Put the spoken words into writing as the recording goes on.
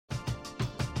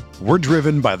We're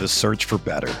driven by the search for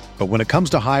better. But when it comes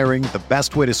to hiring, the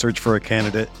best way to search for a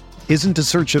candidate isn't to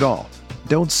search at all.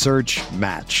 Don't search,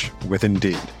 match with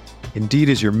Indeed. Indeed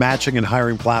is your matching and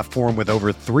hiring platform with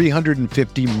over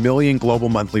 350 million global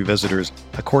monthly visitors,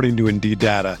 according to Indeed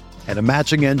data, and a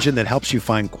matching engine that helps you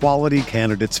find quality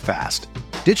candidates fast.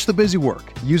 Ditch the busy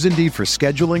work. Use Indeed for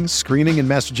scheduling, screening, and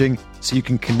messaging so you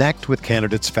can connect with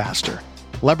candidates faster.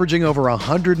 Leveraging over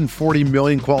 140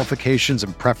 million qualifications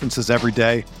and preferences every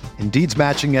day, Indeed's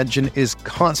matching engine is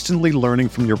constantly learning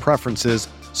from your preferences,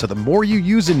 so the more you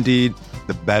use Indeed,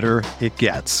 the better it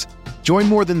gets. Join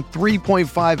more than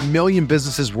 3.5 million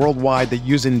businesses worldwide that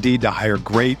use Indeed to hire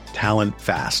great talent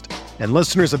fast. And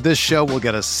listeners of this show will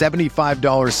get a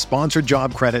 $75 sponsored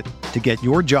job credit to get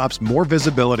your jobs more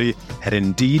visibility at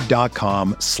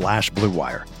Indeed.com/Blue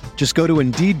Wire. Just go to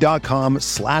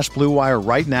Indeed.com/Blue Wire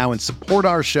right now and support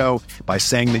our show by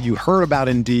saying that you heard about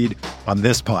Indeed on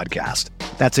this podcast.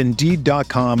 That's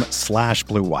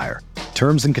Indeed.com/Blue Wire.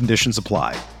 Terms and conditions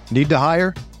apply. Need to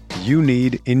hire? You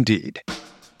need Indeed.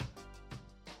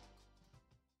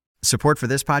 Support for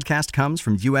this podcast comes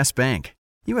from U.S. Bank.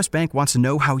 U.S. Bank wants to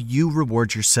know how you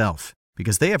reward yourself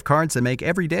because they have cards that make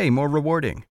every day more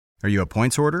rewarding. Are you a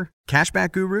points hoarder,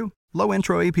 cashback guru, low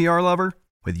intro APR lover?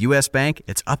 With U.S. Bank,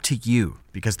 it's up to you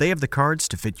because they have the cards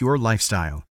to fit your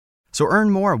lifestyle. So earn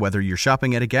more whether you're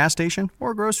shopping at a gas station or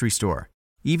a grocery store,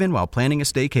 even while planning a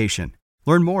staycation.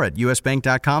 Learn more at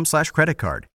usbank.com/credit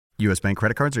card. U.S. Bank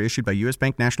credit cards are issued by U.S.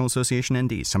 Bank National Association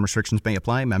ND. Some restrictions may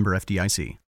apply. Member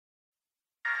FDIC.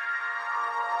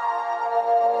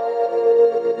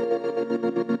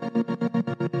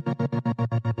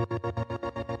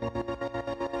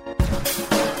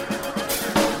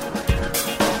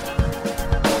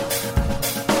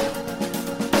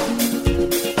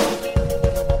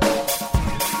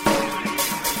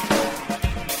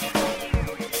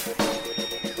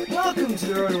 Welcome to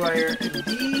the RotoWire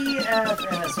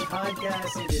DFS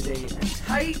podcast. It is a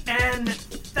tight end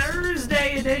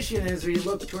Thursday edition as we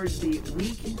look towards the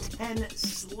Week 10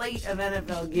 slate of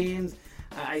NFL games.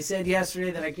 I said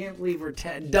yesterday that I can't believe we're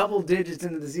double digits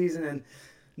into the season, and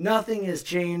nothing has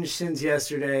changed since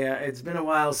yesterday. It's been a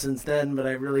while since then, but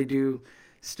I really do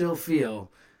still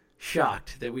feel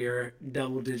shocked that we are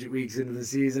double-digit weeks into the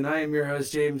season. I am your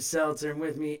host, James Seltzer, and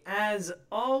with me, as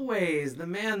always, the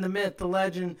man, the myth, the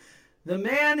legend, the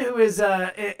man who is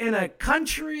in a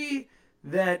country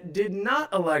that did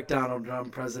not elect Donald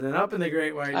Trump president, up in the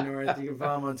Great White North. You can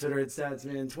follow him on Twitter at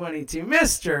StatsMan22.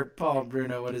 Mr. Paul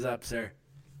Bruno, what is up, sir?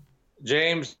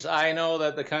 James, I know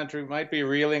that the country might be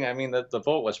reeling. I mean, the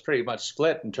vote was pretty much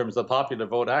split in terms of the popular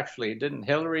vote. Actually, didn't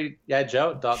Hillary edge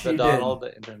out Donald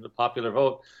in terms of the popular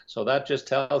vote? So that just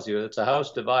tells you it's a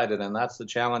house divided, and that's the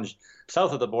challenge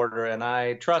south of the border. And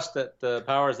I trust that the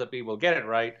powers that be will get it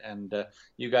right, and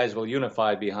you guys will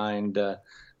unify behind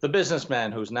the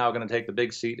businessman who's now going to take the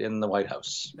big seat in the White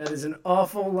House. That is an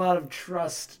awful lot of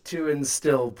trust to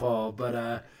instill, Paul,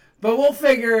 but we'll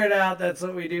figure it out. That's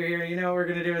what we do here. You know what we're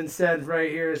going to do instead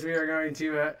right here is we are going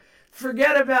to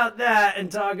forget about that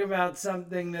and talk about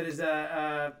something that is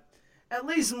at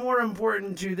least more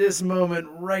important to this moment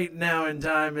right now in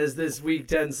time, as this Week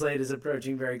 10 slate is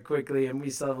approaching very quickly, and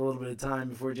we still have a little bit of time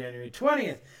before January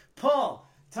 20th. Paul,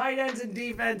 tight ends and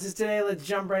defenses today. Let's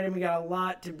jump right in. We got a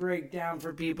lot to break down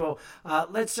for people.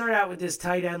 Let's start out with this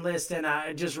tight end list,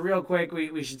 and just real quick,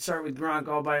 we should start with Gronk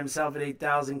all by himself at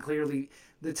 8,000. Clearly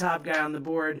the top guy on the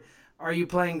board. Are you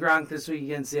playing Gronk this week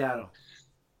against Seattle?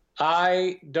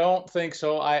 I don't think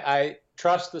so. I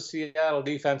trust the Seattle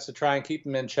defense to try and keep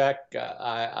him in check.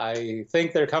 I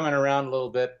think they're coming around a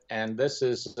little bit, and this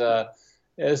is going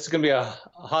to be a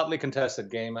hotly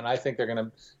contested game, and I think they're going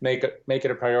to make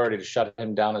it a priority to shut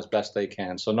him down as best they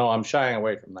can. So, no, I'm shying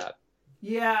away from that.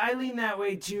 Yeah, I lean that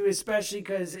way too, especially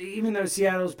because even though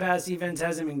Seattle's pass defense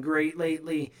hasn't been great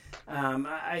lately,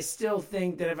 I still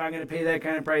think that if I'm going to pay that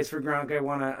kind of price for Gronk, I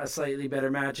want a slightly better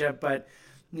matchup. But,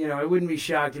 you know, I wouldn't be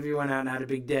shocked if he went out and had a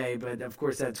big day. But, of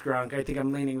course, that's Gronk. I think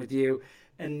I'm leaning with you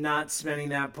and not spending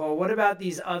that, Paul. What about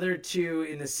these other two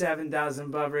in the 7,000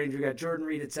 above range? We got Jordan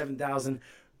Reed at 7,000.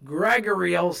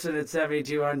 Gregory Olsen at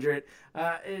 7,200.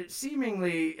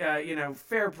 Seemingly,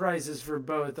 fair prices for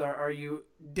both. Are you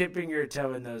dipping your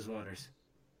toe in those waters?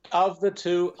 Of the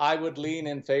two, I would lean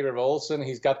in favor of Olsen.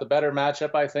 He's got the better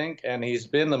matchup, I think, and he's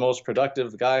been the most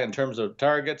productive guy in terms of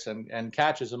targets and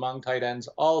catches among tight ends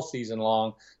all season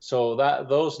long. So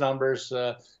those numbers,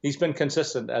 he's been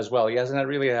consistent as well. He hasn't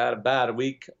really had a bad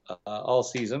week all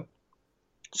season.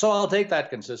 So I'll take that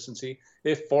consistency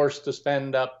if forced to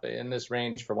spend up in this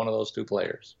range for one of those two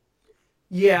players.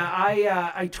 Yeah,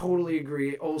 I totally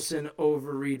agree. Olsen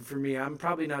over Reed for me. I'm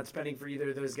probably not spending for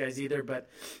either of those guys either, but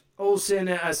Olsen,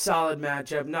 a solid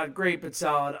matchup. Not great, but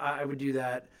solid. I would do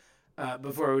that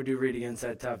before I would do Reed against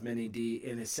that tough mini D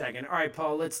in a second. All right,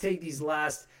 Paul, let's take these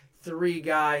last three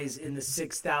guys in the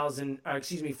 6,000,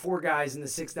 four guys in the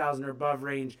 6,000 or above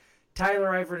range.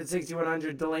 Tyler Eifert at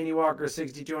 6,100, Delaney Walker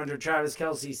 6,200, Travis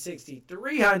Kelce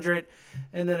 6,300,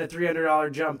 and then a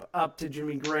 $300 jump up to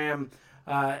Jimmy Graham.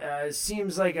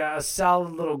 Seems like a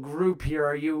solid little group here.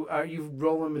 Are you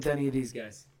rolling with any of these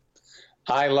guys?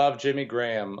 I love Jimmy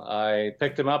Graham. I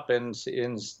picked him up in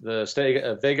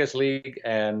the Vegas League,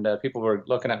 and people were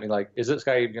looking at me like, is this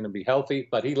guy even going to be healthy?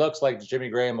 But he looks like Jimmy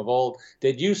Graham of old.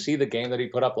 Did you see the game that he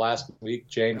put up last week,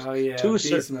 James? Oh, yeah. Two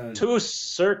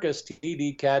circus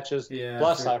TD catches,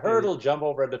 plus a hurdle jump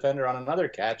over a defender on another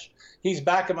catch. He's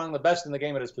back among the best in the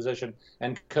game at his position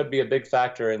and could be a big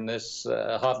factor in this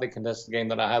hotly contested game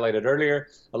that I highlighted earlier.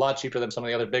 A lot cheaper than some of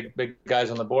the other big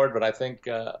guys on the board, but I think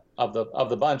of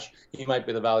the bunch, he might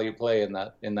be the value play in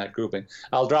that grouping.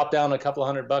 I'll drop down a couple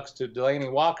 $100 to Delaney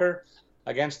Walker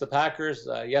against the Packers.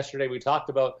 Yesterday we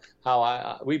talked about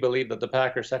how we believe that the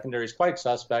Packers secondary is quite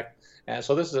suspect, and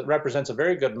so this represents a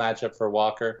very good matchup for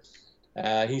Walker.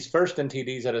 He's first in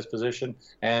TDs at his position,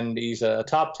 and he's a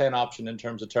top 10 option in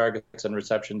terms of targets and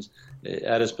receptions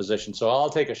at his position. So I'll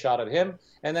take a shot at him.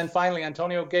 And then finally,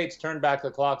 Antonio Gates turned back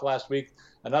the clock last week,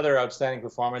 another outstanding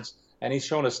performance, and he's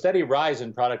shown a steady rise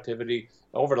in productivity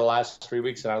over the last 3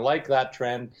 weeks, and I like that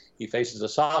trend. He faces a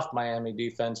soft Miami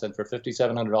defense, and for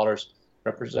 $5,700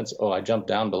 represents. Oh, I jumped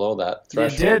down below that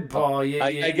threshold. You did, Paul.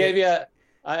 I gave you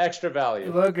extra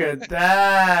value. Look at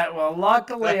that. Well,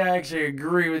 luckily, I actually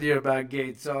agree with you about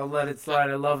Gates, so I'll let it slide.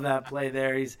 I love that play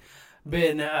there. He's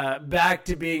been back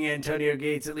to being Antonio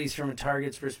Gates, at least from a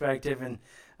targets perspective, and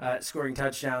scoring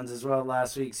touchdowns as well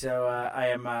last week. So I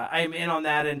am in on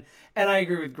that, and I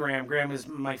agree with Graham. Graham is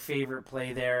my favorite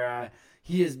play there.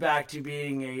 He is back to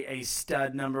being a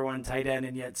stud number one tight end,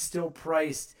 and yet still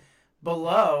priced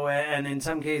below, and in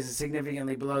some cases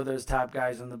significantly below those top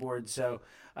guys on the board. So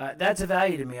that's a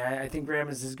value to me. I think Graham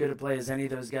is as good a play as any of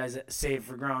those guys, save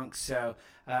for Gronk. So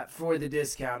for the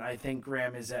discount, I think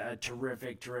Graham is a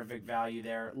terrific value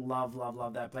there. Love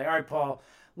that play. All right, Paul,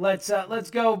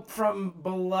 let's go from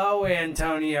below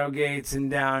Antonio Gates and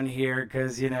down here,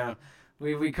 because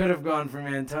we could have gone from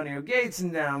Antonio Gates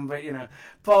and down, but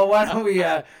Paul, why don't we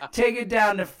take it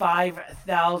down to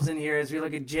 5,000 here as we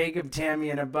look at Jacob Tamme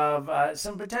and above.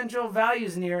 Some potential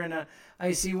values in here, and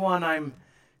I see one I'm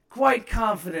quite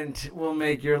confident will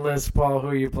make your list. Paul, who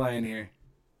are you playing here?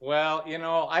 Well,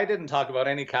 I didn't talk about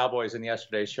any Cowboys in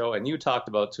yesterday's show, and you talked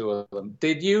about two of them.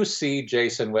 Did you see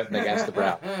Jason Witten against the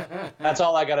Browns? That's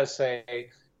all I got to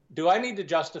say. Do I need to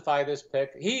justify this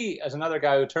pick? He, as another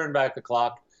guy who turned back the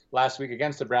clock last week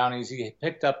against the Brownies, he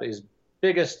picked up his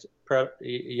biggest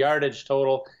yardage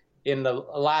total in the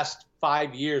last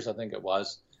 5 years, I think it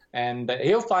was. And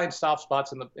he'll find soft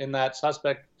spots in that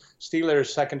suspect Steelers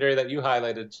secondary that you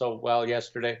highlighted so well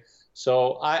yesterday.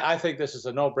 So I think this is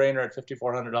a no-brainer at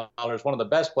 $5,400, one of the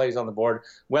best plays on the board,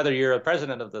 whether you're a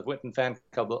president of the Witten fan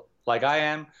club like I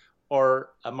am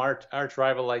or a arch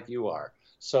rival like you are.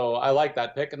 So I like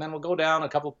that pick. And then we'll go down a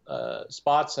couple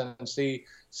spots and see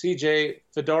C.J.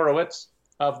 Fedorowicz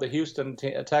of the Houston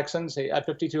Texans at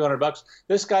 $5,200.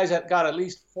 This guy's got at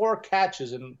least 4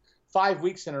 catches in 5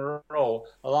 weeks in a row,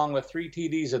 along with 3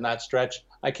 TDs in that stretch.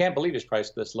 I can't believe he's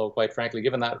priced this low, quite frankly,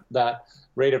 given that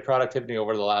rate of productivity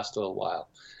over the last little while.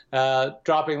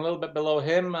 Dropping a little bit below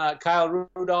him, Kyle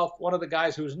Rudolph, one of the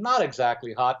guys who's not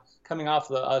exactly hot, coming off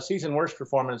the season worst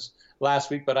performance last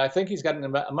week, but I think he's gotten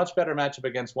a much better matchup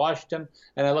against Washington,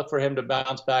 and I look for him to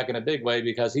bounce back in a big way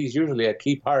because he's usually a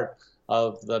key part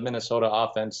of the Minnesota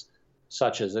offense,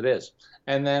 such as it is.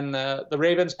 And then the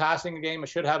Ravens passing game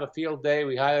should have a field day.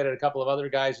 We highlighted a couple of other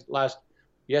guys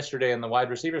yesterday in the wide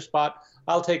receiver spot.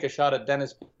 I'll take a shot at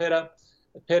Dennis Pitta.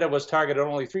 Pitta was targeted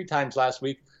only 3 times last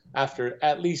week after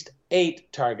at least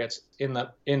 8 targets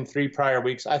in 3 prior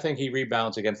weeks. I think he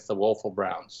rebounds against the woeful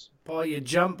Browns. Paul, you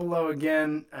jumped below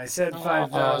again. I said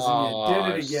 5,000. You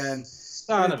did it again.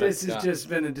 This has just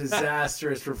been a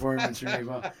disastrous performance for me.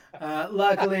 Well,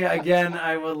 luckily, again,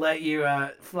 I will let you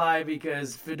fly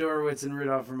because Fedorowicz and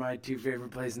Rudolph are my 2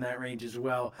 favorite plays in that range as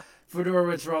well.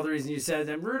 Fedorowicz for all the reasons you said.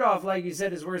 And Rudolph, like you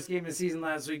said, his worst game of the season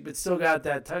last week, but still got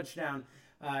that touchdown.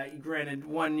 Granted,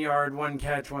 1 yard, 1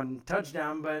 catch, 1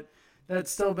 touchdown, but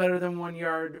that's still better than 1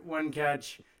 yard, 1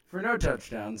 catch for no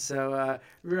touchdowns. So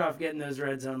Rudolph getting those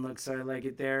red zone looks, so I like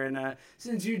it there. And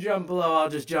since you jumped below, I'll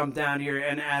just jump down here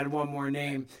and add one more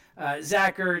name.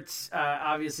 Zach Ertz,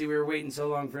 obviously we were waiting so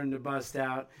long for him to bust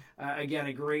out. Again,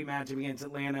 a great matchup against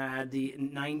Atlanta. Had the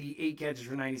 98 catches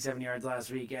for 97 yards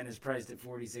last week and is priced at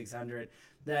 4,600.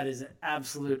 That is an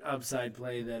absolute upside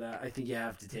play that I think you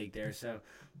have to take there. So,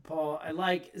 Paul, I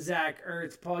like Zach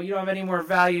Ertz. Paul, you don't have any more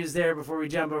values there before we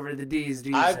jump over to the D's, do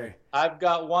you, sir? I've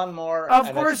got one more.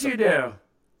 Of course you do.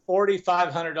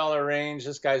 $4,500 range.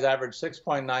 This guy's averaged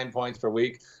 6.9 points per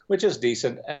week, which is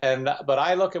decent. But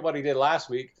I look at what he did last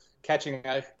week, catching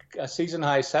a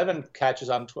season-high 7 catches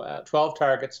on 12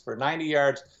 targets for 90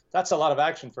 yards. That's a lot of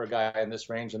action for a guy in this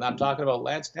range. And I'm talking about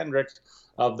Lance Hendricks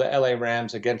of the LA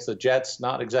Rams against the Jets.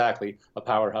 Not exactly a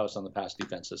powerhouse on the pass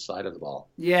defensive side of the ball.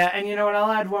 Yeah, and you know what?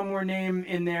 I'll add one more name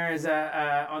in there as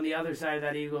on the other side of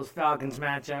that Eagles-Falcons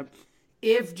matchup.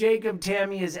 If Jacob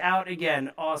Tamme is out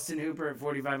again, Austin Hooper at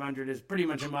 4,500 is pretty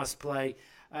much a must-play.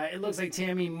 It looks like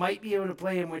Tamme might be able to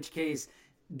play, in which case,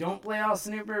 don't play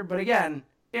Austin Hooper. But again,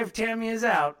 if Tamme is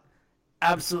out,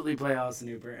 absolutely play Austin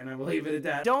Hooper, and I will leave it at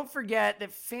that. Don't forget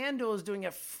that FanDuel is doing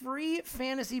a free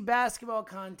fantasy basketball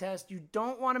contest. You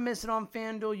don't want to miss it on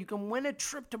FanDuel. You can win a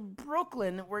trip to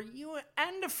Brooklyn where you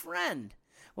and a friend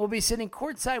will be sitting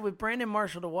courtside with Brandon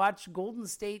Marshall to watch Golden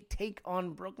State take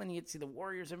on Brooklyn. You get to see the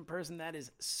Warriors in person. That is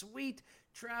sweet.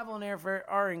 Travel and airfare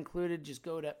are included. Just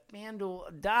go to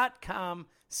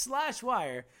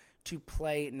FanDuel.com/wire to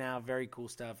play now. Very cool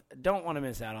stuff. Don't want to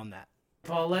miss out on that.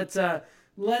 Paul, let's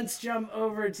jump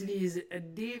over to these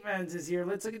defenses here.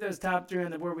 Let's look at those top 3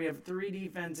 on the board. We have 3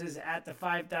 defenses at the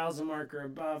 5,000 mark or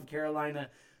above.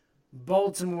 Carolina,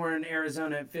 Baltimore, and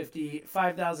Arizona at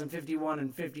 5,000, 51,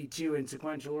 and 52 in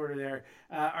sequential order there.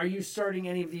 Are you starting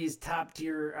any of these top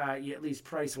tier, at least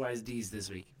price-wise, Ds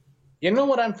this week? You know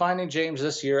what I'm finding, James,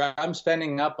 this year? I'm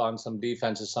spending up on some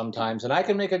defenses sometimes, and I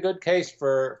can make a good case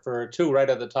for 2 right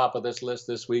at the top of this list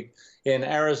this week. In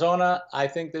Arizona, I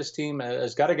think this team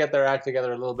has got to get their act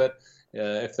together a little bit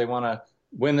if they want to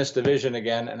win this division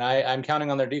again. And I'm counting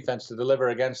on their defense to deliver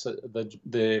against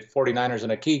the 49ers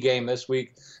in a key game this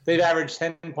week. They've averaged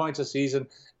 10 points a season,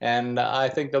 and I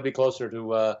think they'll be closer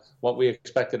to what we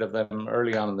expected of them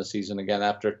early on in the season again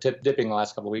after dipping the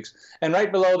last couple of weeks. And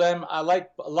right below them, I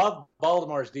love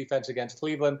Baltimore's defense against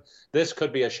Cleveland. This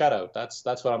could be a shutout.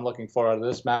 That's what I'm looking for out of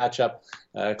this matchup.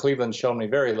 Cleveland's shown me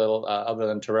very little other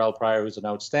than Terrell Pryor, who's an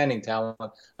outstanding talent.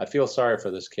 I feel sorry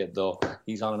for this kid, though.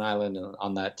 He's on an island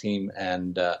on that team,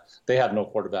 and they have no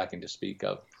quarterbacking to speak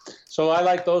of. So I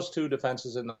like those 2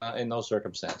 defenses in those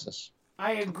circumstances.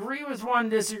 I agree with one,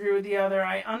 disagree with the other.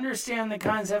 I understand the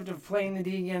concept of playing the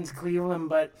D against Cleveland,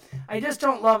 but I just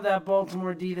don't love that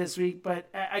Baltimore D this week. But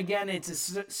again, it's a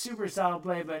super solid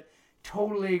play, but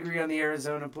totally agree on the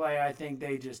Arizona play. I think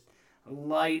they just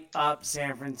light up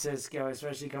San Francisco,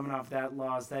 especially coming off that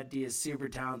loss. That D is super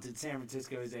talented. San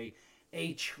Francisco is a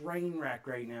train wreck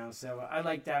right now, so I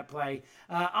like that play.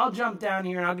 I'll jump down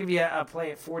here, and I'll give you a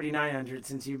play at 4,900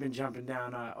 since you've been jumping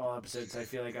down all episodes. I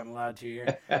feel like I'm allowed to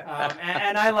here.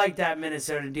 And I like that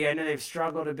Minnesota D. I know they've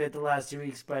struggled a bit the last 2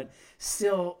 weeks, but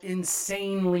still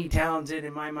insanely talented.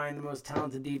 In my mind, the most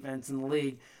talented defense in the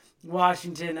league.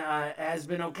 Washington has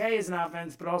been okay as an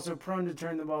offense, but also prone to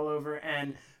turn the ball over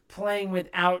and playing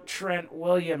without Trent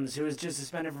Williams, who was just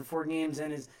suspended for 4 games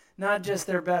and is not just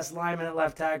their best lineman at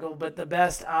left tackle, but the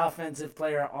best offensive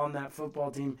player on that football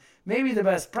team. Maybe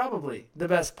probably the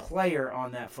best player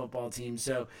on that football team.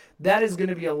 So that is going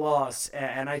to be a loss,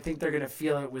 and I think they're going to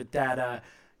feel it with that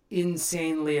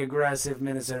insanely aggressive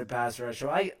Minnesota pass rush. So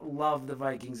I love the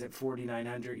Vikings at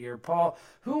 4,900 here. Paul,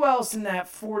 who else in that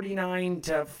 4,900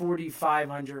 to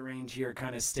 4,500 range here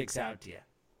kind of sticks out to you?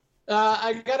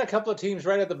 I got a couple of teams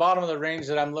right at the bottom of the range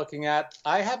that I'm looking at.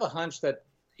 I have a hunch that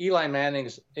Eli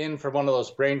Manning's in for one of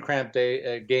those brain cramp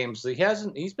games.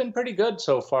 He's been pretty good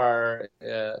so far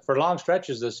for long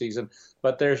stretches this season,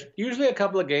 but there's usually a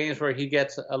couple of games where he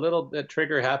gets a little bit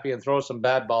trigger happy and throws some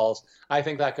bad balls. I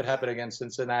think that could happen against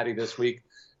Cincinnati this week.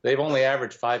 They've only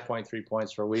averaged 5.3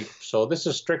 points per week, so this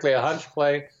is strictly a hunch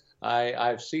play.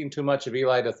 I've seen too much of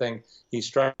Eli to think he's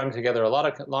strung together a lot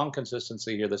of long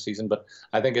consistency here this season, but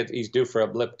I think he's due for a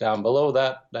blip down below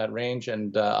that range,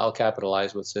 and I'll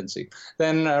capitalize with Cincy.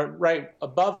 Then right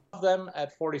above them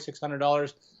at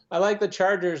 $4,600, I like the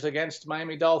Chargers against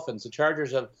Miami Dolphins. The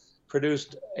Chargers have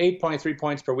produced 8.3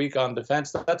 points per week on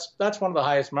defense. That's one of the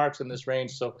highest marks in this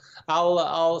range, so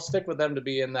I'll stick with them to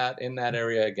be in that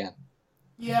area again.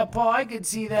 Yeah, Paul, I could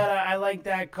see that. I like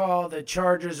that call, the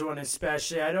Chargers one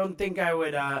especially. I don't think I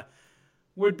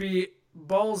would be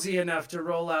ballsy enough to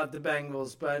roll out the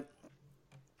Bengals, but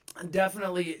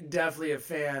definitely a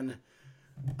fan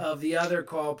of the other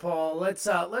call, Paul. Let's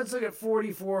look at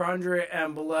 4,400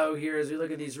 and below here as we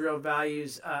look at these real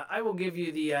values. I will give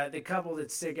you the couple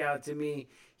that stick out to me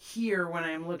here when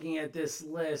I'm looking at this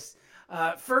list.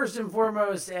 First and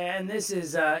foremost, and this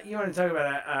is you want to talk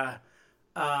about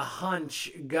a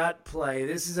hunch gut play.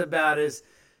 This is about as,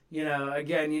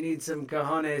 again, you need some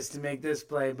cojones to make this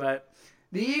play, but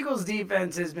the Eagles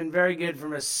defense has been very good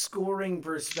from a scoring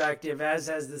perspective, as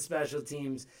has the special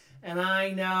teams. And I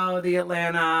know the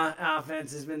Atlanta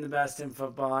offense has been the best in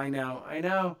football. I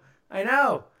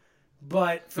know.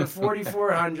 But for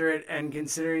 4,400 and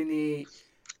considering the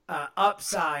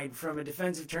upside from a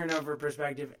defensive turnover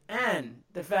perspective and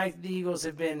the fact that the Eagles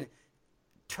have been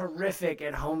terrific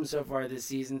at home so far this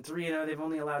season, 3-0, they've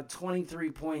only allowed 23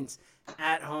 points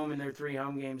at home in their 3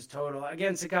 home games total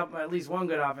against at least one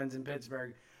good offense in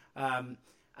Pittsburgh.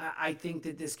 I think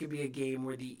that this could be a game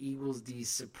where the Eagles D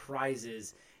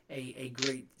surprises a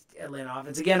great Atlanta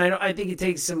offense. Again, I think it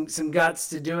takes some guts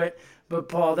to do it, but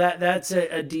Paul, that's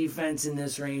a defense in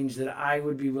this range that I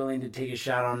would be willing to take a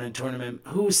shot on in a tournament.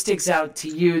 Who sticks out to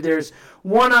you? There's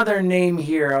one other name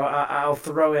here I'll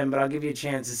throw in, but I'll give you a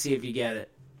chance to see if you get it.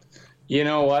 You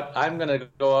know what? I'm going to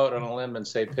go out on a limb and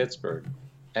say Pittsburgh.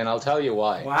 And I'll tell you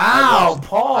why. Wow,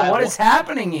 Paul, what is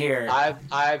happening here?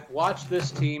 I've watched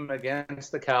this team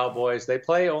against the Cowboys. They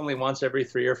play only once every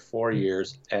 3 or 4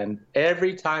 years, and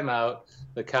every time out,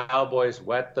 the Cowboys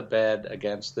wet the bed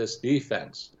against this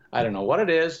defense. I don't know what it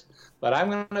is, but I'm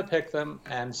going to pick them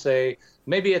and say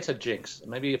maybe it's a jinx.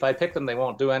 Maybe if I pick them, they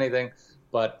won't do anything,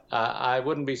 but I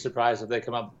wouldn't be surprised if they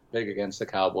come up big against the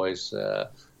Cowboys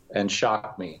and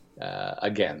shock me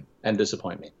again and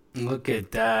disappoint me. Look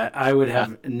at that. I would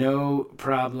have no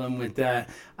problem with that.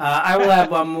 I will have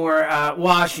one more.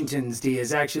 Washington's D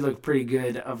has actually looked pretty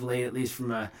good of late, at least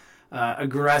from a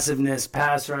aggressiveness,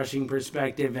 pass rushing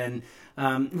perspective. And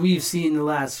we've seen the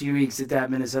last few weeks that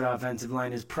Minnesota offensive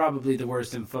line is probably the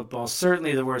worst in football,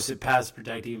 certainly the worst at pass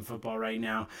protecting in football right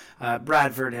now.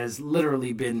 Bradford has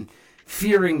literally been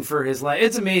fearing for his life.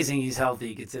 It's amazing he's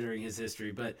healthy considering his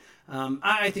history, but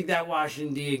I think that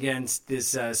Washington D against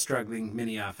this struggling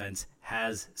mini offense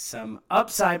has some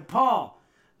upside. Paul,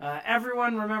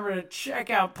 everyone remember to check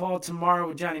out Paul tomorrow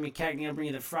with Johnny McKechnie. I'll bring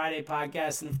you the Friday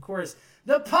podcast and, of course,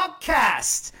 the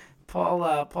Puckcast.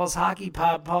 Paul's hockey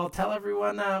pod. Paul, tell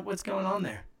everyone what's going on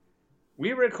there.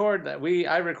 We record that.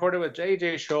 I recorded with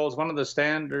J.J. Scholes, one of the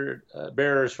standard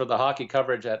bearers for the hockey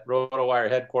coverage at RotoWire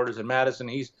headquarters in Madison.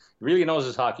 He really knows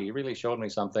his hockey. He really showed me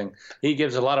something. He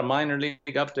gives a lot of minor league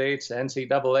updates,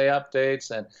 NCAA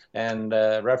updates, and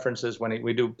references when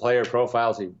we do player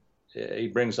profiles. He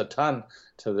brings a ton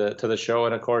to the show,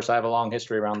 and of course, I have a long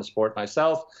history around the sport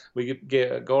myself. We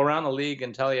go around the league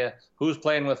and tell you who's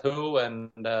playing with who,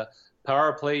 and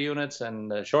power play units,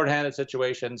 and shorthanded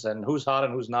situations, and who's hot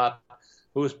and who's not.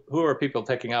 Who are people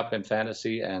picking up in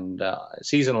fantasy and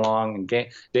season-long and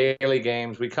daily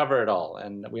games. We cover it all,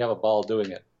 and we have a ball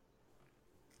doing it.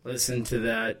 Listen to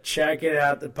that. Check it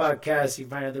out, the podcast. You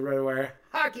can find it at the RotoWire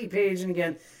hockey page. And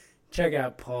again, check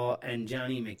out Paul and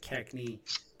Johnny McKechnie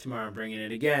tomorrow bringing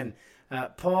it again.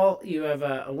 Paul, you have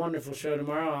a wonderful show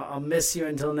tomorrow. I'll miss you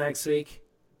until next week.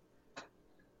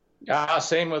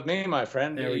 Same with me, my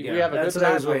friend. There we go. We have That's what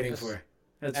I was waiting for.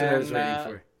 That's what I was waiting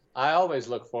for. I always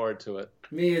look forward to it.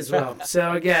 Me as well.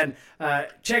 So, again,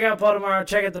 check out Paul tomorrow.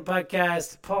 Check out the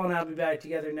podcast. Paul and I will be back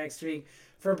together next week.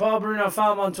 For Paul Bruno,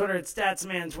 follow him on Twitter at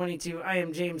StatsMan22. I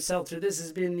am James Seltzer. This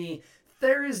has been the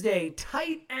Thursday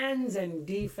Tight Ends and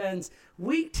Defense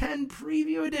Week 10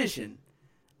 Preview Edition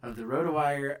of the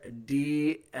RotoWire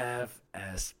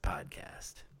DFS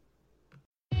Podcast.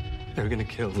 They're going to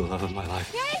kill the love of my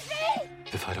life. Casey!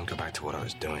 If I don't go back to what I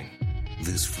was doing.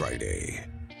 This Friday...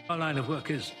 Our line of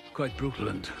work is quite brutal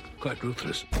and quite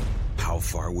ruthless. How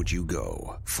far would you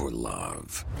go for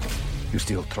love? You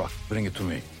steal truck, bring it to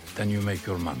me. Then you make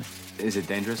your money. Is it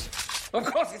dangerous? Of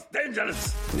course it's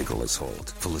dangerous! Nicholas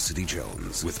Hoult, Felicity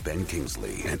Jones, with Ben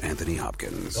Kingsley and Anthony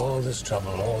Hopkins. All this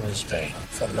trouble, all this pain,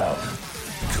 for love.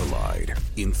 Collide.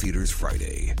 In theaters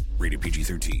Friday. Rated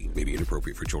PG-13. May be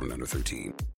inappropriate for children under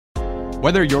 13.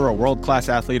 Whether you're a world-class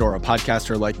athlete or a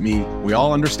podcaster like me, we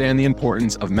all understand the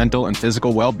importance of mental and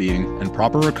physical well-being and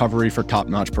proper recovery for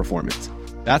top-notch performance.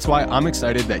 That's why I'm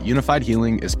excited that Unified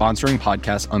Healing is sponsoring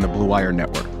podcasts on the Blue Wire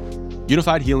Network.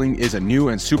 Unified Healing is a new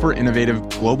and super innovative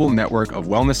global network of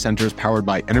wellness centers powered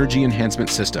by Energy Enhancement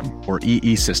System, or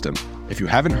EE System. If you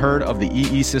haven't heard of the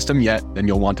EE System yet, then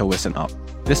you'll want to listen up.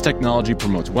 This technology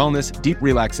promotes wellness, deep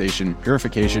relaxation,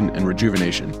 purification, and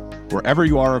rejuvenation. Wherever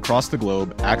you are across the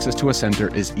globe, access to a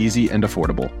center is easy and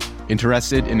affordable.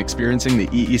 Interested in experiencing the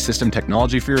EE System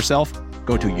technology for yourself?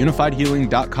 Go to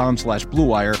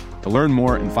unifiedhealing.com/bluewire to learn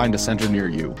more and find a center near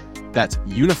you. That's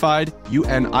unified,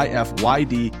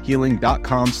 UNIFYD,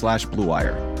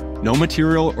 healing.com/bluewire. No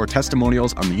material or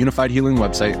testimonials on the Unified Healing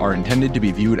website are intended to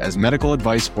be viewed as medical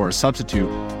advice or a substitute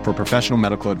for professional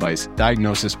medical advice,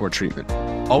 diagnosis, or treatment.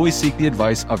 Always seek the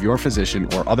advice of your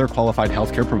physician or other qualified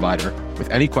healthcare provider with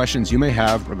any questions you may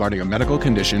have regarding a medical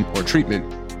condition or treatment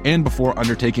and before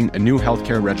undertaking a new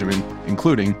healthcare regimen,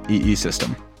 including EE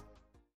system.